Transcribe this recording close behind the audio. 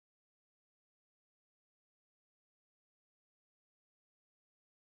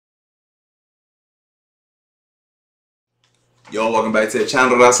Yo, welcome back to the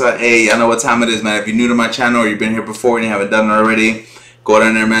channel, Raza. Hey, I know what time it is, man. If you're new to my channel or you've been here before and you haven't done it already, go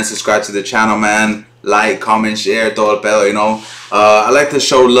down there, man. Subscribe to the channel, man. Like, comment, share, todo el pedo, you know. I like to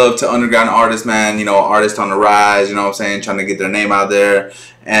show love to underground artists, man. You know, artists on the rise, you know what I'm saying, trying to get their name out there.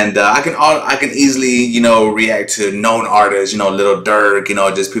 And I can easily, you know, react to known artists, you know, Little Durk, you know,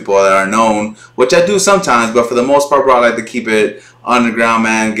 just people that are known, which I do sometimes, but for the most part, bro, I like to keep it underground,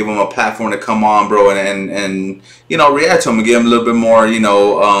 man. Give them a platform to come on, bro, and you know, react to them and give them a little bit more, you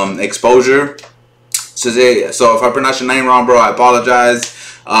know, exposure. So if I pronounce your name wrong, bro, I apologize.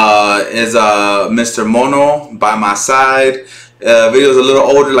 Is Mr.Mono by my side. Video's a little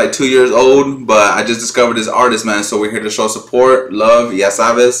older, like 2 years old, but I just discovered this artist, man, so we're here to show support, love, ya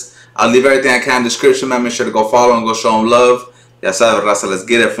sabes. I'll leave everything I can in the description, man. Make sure to go follow and go show them love. Ya sabes, raza, let's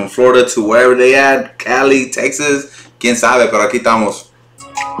get it. From Florida to wherever they at, Cali, Texas, quien sabe, pero aquí estamos.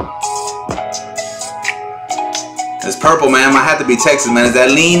 It's purple, man. Might have to be Texas, man. Is that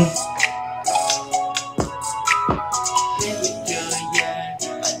lean?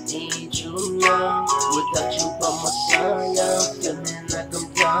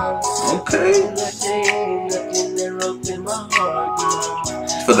 Okay.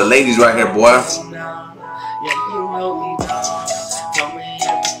 For the ladies right here, boy.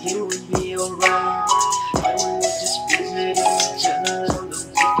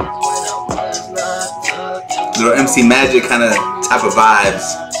 Little MC Magic kind of type of vibes.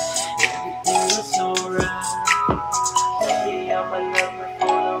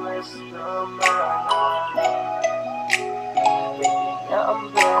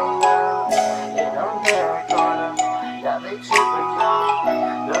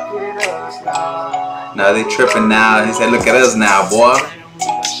 Now they tripping now. He said, look at us now, boy.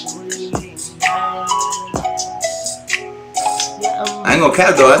 I ain't gonna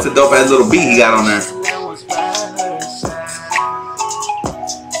cap though, that's a dope ass little beat he got on there.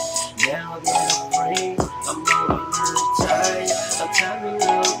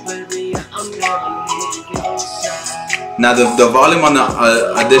 Now the volume on the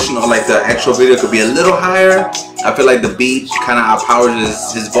additional, like the actual video, could be a little higher. I feel like the beat kind of outpowers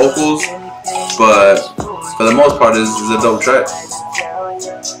his vocals, but for the most part, this is a dope track.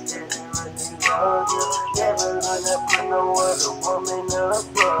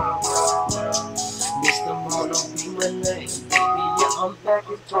 Mr.Mono be my name, baby. Yeah, I'm back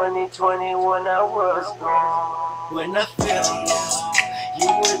in 2020 when I was gone. When I fell, you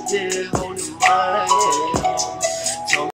were there holding my hand.